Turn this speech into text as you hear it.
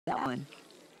That one.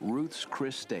 Ruth's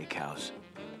Chris Steakhouse.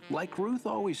 Like Ruth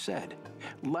always said,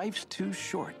 life's too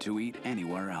short to eat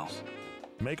anywhere else.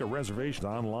 Make a reservation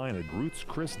online at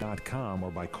ruthschris.com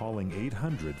or by calling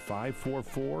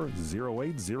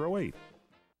 800-544-0808.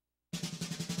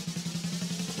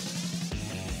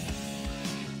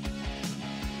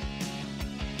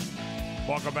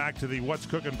 Welcome back to the What's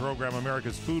Cooking program,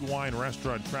 America's food, wine,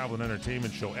 restaurant, travel, and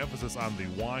entertainment show. Emphasis on the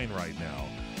wine right now.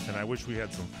 And I wish we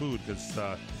had some food because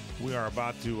we are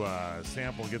about to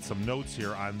sample, get some notes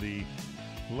here on the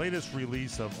latest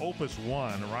release of Opus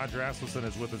One. Roger Asmussen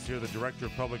is with us here, the Director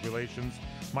of Public Relations.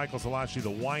 Michael Salashi, the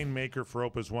winemaker for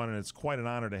Opus One, and it's quite an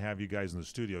honor to have you guys in the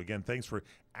studio. Again, thanks for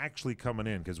actually coming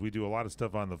in because we do a lot of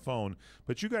stuff on the phone.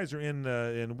 But you guys are in,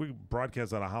 and we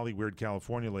broadcast out of Hollywood,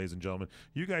 California, ladies and gentlemen.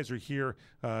 You guys are here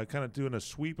kind of doing a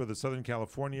sweep of the Southern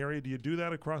California area. Do you do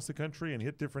that across the country and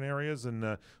hit different areas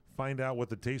and find out what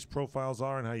the taste profiles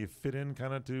are and how you fit in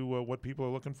kind of to what people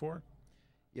are looking for?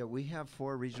 Yeah, we have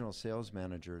 4 regional sales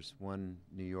managers, one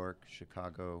New York,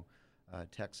 Chicago,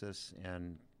 Texas,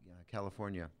 and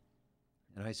California.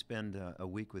 And I spend a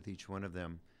week with each one of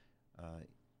them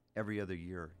every other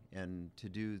year, and to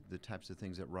do the types of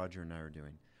things that Roger and I are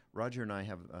doing. Roger and I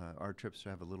have, our trips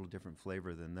have a little different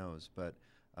flavor than those, but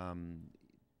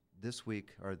this week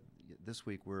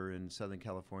we're in Southern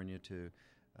California to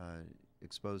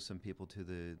expose some people to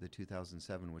the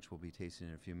 2007, which we'll be tasting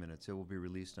in a few minutes. It will be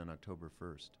released on October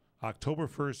 1st. October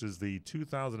 1st is the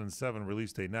 2007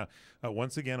 release date. Now,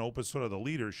 once again, Opus, sort of the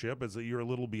leadership, is that you're a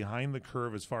little behind the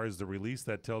curve as far as the release.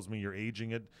 That tells me you're aging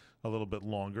it a little bit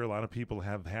longer. A lot of people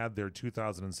have had their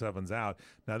 2007s out.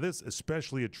 Now, this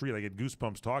especially a treat. I get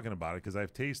goosebumps talking about it because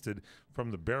I've tasted from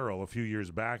the barrel a few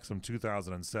years back some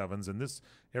 2007s, and this,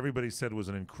 everybody said, was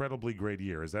an incredibly great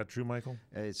year. Is that true, Michael?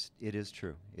 It is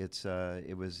true.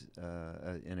 It was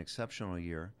an exceptional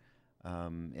year.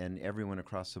 And everyone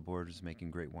across the board is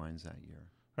making great wines that year.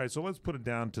 All right, so let's put it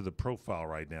down to the profile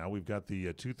right now. We've got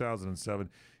the 2007.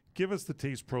 Give us the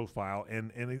taste profile,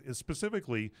 and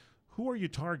specifically, who are you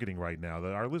targeting right now?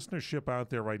 Our listenership out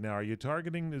there right now, are you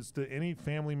targeting any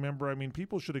family member? I mean,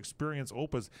 people should experience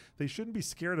Opus. They shouldn't be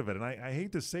scared of it. And I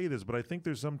hate to say this, but I think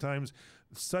there's sometimes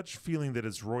such feeling that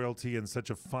it's royalty and such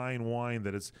a fine wine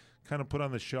that it's kind of put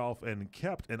on the shelf and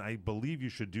kept. And I believe you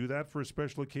should do that for a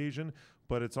special occasion,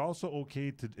 but it's also okay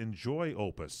to enjoy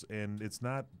Opus. And it's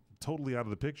not totally out of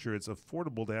the picture. It's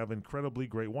affordable to have incredibly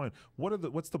great wine.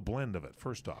 What's the blend of it,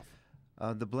 first off?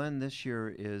 The blend this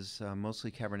year is mostly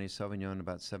Cabernet Sauvignon,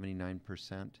 about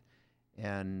 79%,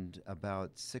 and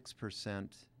about 6%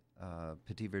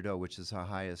 Petit Verdot, which is the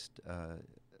highest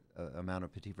amount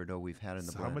of Petit Verdot we've had in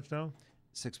the blend. How much now?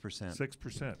 6%.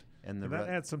 6%. And that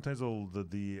adds sometimes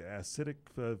the acidic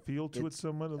feel to it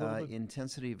somewhat, a little bit?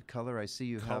 Intensity of color. I see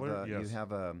you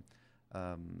have a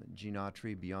Gin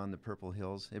Beyond the Purple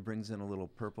Hills. It brings in a little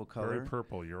purple color. Very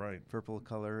purple, you're right. Purple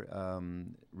color.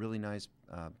 Really nice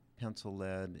pencil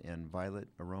lead and violet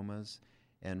aromas,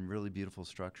 and really beautiful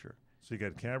structure. So you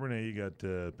got Cabernet, you got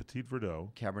Petit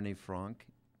Verdot. Cabernet Franc,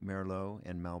 Merlot,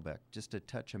 and Malbec. Just a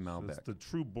touch of Malbec. So it's the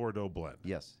true Bordeaux blend.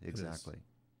 Yes, exactly.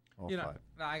 All 5.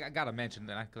 I got to mention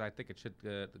that because I think it should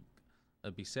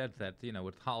be said that,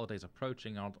 with holidays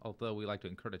approaching, although we like to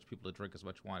encourage people to drink as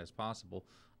much wine as possible,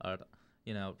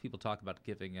 people talk about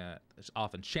giving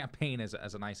often champagne as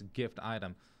a nice gift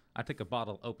item. I think a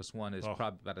bottle of Opus One is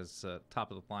probably about as top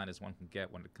of the line as one can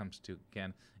get when it comes to,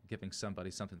 again, giving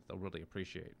somebody something that they'll really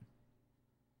appreciate.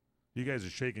 You guys are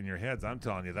shaking your heads. I'm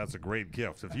telling you, that's a great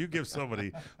gift. If you give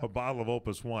somebody a bottle of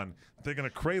Opus One, they're going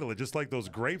to cradle it just like those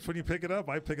grapes when you pick it up.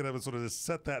 I pick it up and sort of just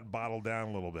set that bottle down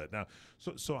a little bit. Now,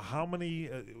 so how many?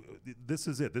 This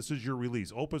is it. This is your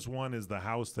release. Opus One is the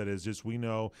house that is just. We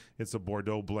know it's a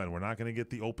Bordeaux blend. We're not going to get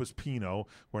the Opus Pinot.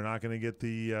 We're not going to get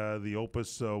the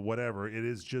Opus whatever. It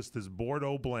is just this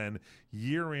Bordeaux blend,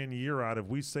 year in, year out. If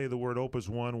we say the word Opus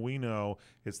One, we know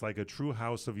it's like a true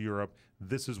house of Europe.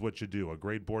 This is what you do. A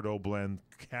great Bordeaux blend.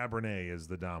 Cabernet is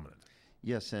the dominant.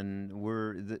 Yes, and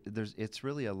it's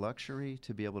really a luxury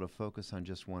to be able to focus on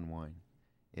just one wine.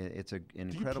 It's an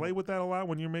incredible. Do you play with that a lot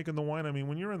when you're making the wine? I mean,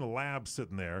 when you're in the lab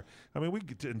sitting there, I mean, we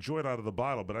get to enjoy it out of the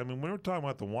bottle, but I mean, when we're talking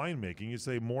about the winemaking, you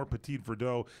say more Petit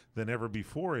Verdot than ever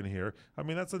before in here. I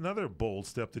mean, that's another bold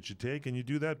step that you take, and you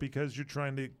do that because you're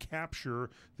trying to capture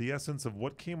the essence of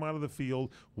what came out of the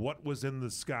field, what was in the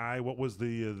sky, what was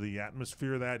the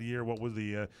atmosphere that year, what was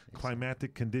the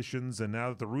climatic conditions, and now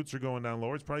that the roots are going down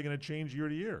lower, it's probably going to change year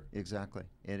to year. Exactly.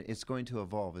 It's going to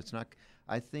evolve. It's not.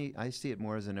 I see it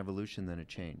more as an evolution than a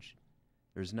change.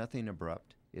 There's nothing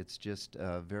abrupt. It's just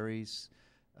a very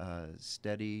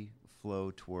steady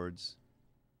flow towards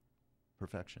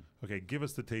perfection. Okay, give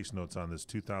us the taste notes on this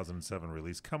 2007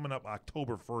 release. Coming up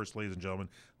October 1st, ladies and gentlemen,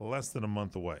 less than a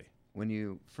month away. When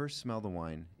you first smell the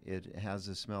wine, it has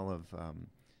a smell of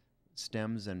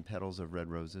stems and petals of red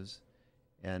roses.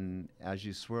 And as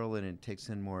you swirl it and it takes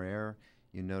in more air,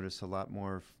 you notice a lot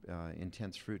more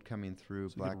intense fruit coming through.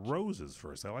 So you get roses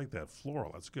first. I like that.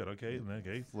 Floral. That's good. Okay.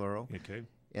 Okay. Floral. Okay.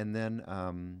 And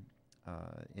then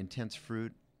intense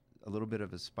fruit, a little bit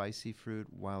of a spicy fruit,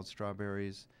 wild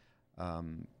strawberries,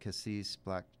 cassis,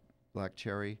 black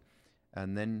cherry.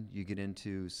 And then you get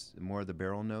into more of the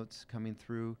barrel notes coming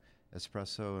through,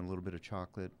 espresso and a little bit of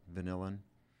chocolate, vanilla.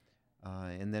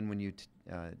 And then when you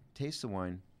taste the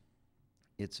wine,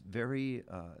 it's very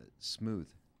smooth.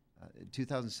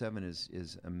 2007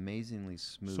 is amazingly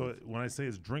smooth. So when I say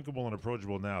it's drinkable and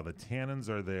approachable now, the tannins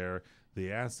are there,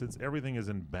 the acids, everything is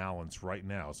in balance right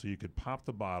now. So you could pop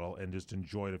the bottle and just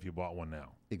enjoy it if you bought one now.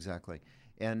 Exactly.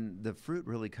 And the fruit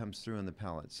really comes through in the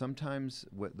palate. Sometimes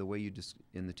the way you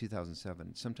in the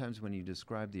 2007, sometimes when you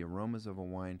describe the aromas of a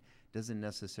wine, doesn't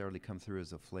necessarily come through as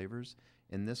the flavors.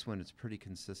 In this one, it's pretty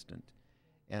consistent.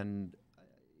 And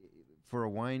for a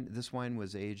wine, this wine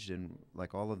was aged in,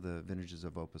 like all of the vintages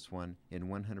of Opus One, in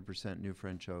 100% new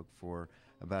French oak for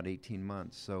about 18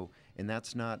 months. So, and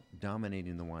that's not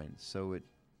dominating the wine. So it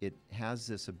has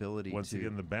this ability Once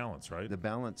again, the balance, right? The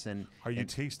balance. And are you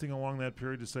tasting along that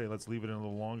period to say, let's leave it in a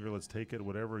little longer, let's take it,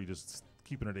 whatever? Or you just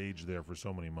keeping it aged there for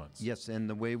so many months? Yes, and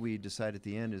the way we decide at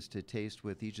the end is to taste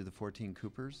with each of the 14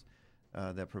 coopers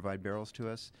that provide barrels to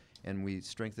us, and we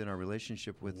strengthen our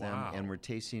relationship with them, and we're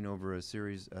tasting over a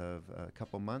series of a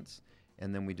couple months,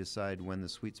 and then we decide when the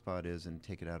sweet spot is and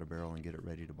take it out of barrel and get it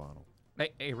ready to bottle.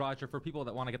 Hey, Roger, for people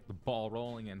that want to get the ball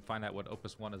rolling and find out what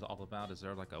Opus One is all about, is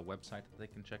there like a website that they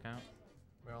can check out?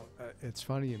 Well, it's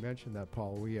funny you mentioned that,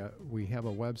 Paul. We have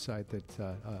a website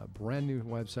a brand new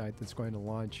website that's going to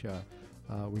launch.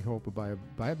 We hope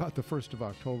by about the 1st of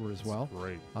October as well.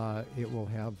 Great. It will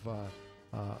have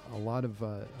a lot of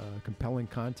compelling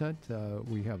content.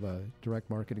 We have a direct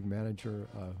marketing manager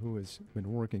who has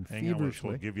been working feverishly.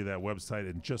 We'll give you that website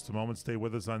in just a moment. Stay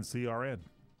with us on CRN.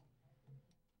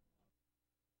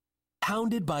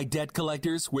 Hounded by debt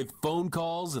collectors with phone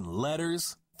calls and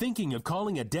letters? Thinking of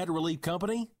calling a debt relief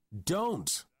company? Don't.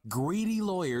 Greedy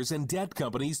lawyers and debt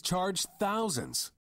companies charge thousands.